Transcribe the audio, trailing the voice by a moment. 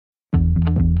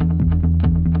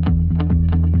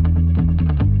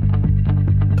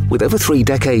With over 3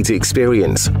 decades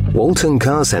experience, Walton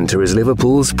Car Centre is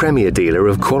Liverpool's premier dealer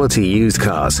of quality used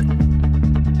cars.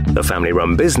 A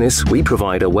family-run business, we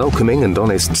provide a welcoming and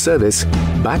honest service,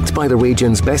 backed by the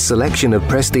region's best selection of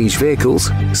prestige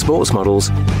vehicles, sports models,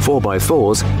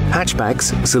 4x4s,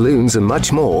 hatchbacks, saloons and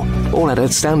much more, all at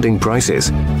outstanding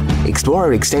prices. Explore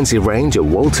our extensive range at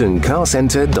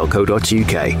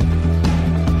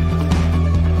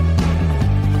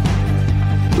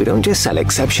waltoncarcentre.co.uk. We don't just sell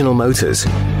exceptional motors,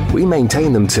 we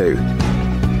maintain them too.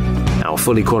 Our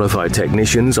fully qualified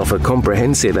technicians offer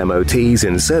comprehensive MOTs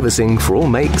and servicing for all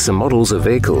makes and models of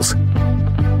vehicles.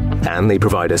 And they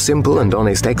provide a simple and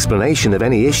honest explanation of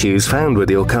any issues found with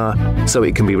your car, so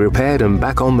it can be repaired and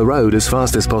back on the road as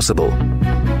fast as possible.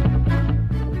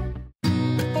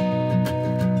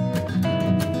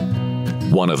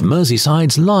 One of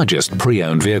Merseyside's largest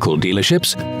pre-owned vehicle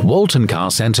dealerships, Walton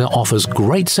Car Centre offers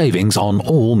great savings on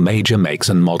all major makes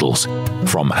and models.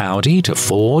 From Audi to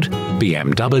Ford,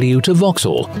 BMW to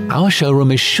Vauxhall, our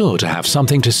showroom is sure to have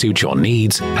something to suit your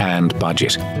needs and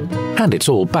budget. And it's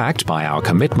all backed by our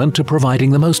commitment to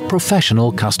providing the most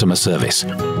professional customer service.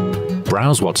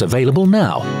 Browse what's available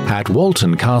now at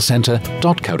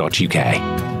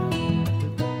waltoncarcentre.co.uk.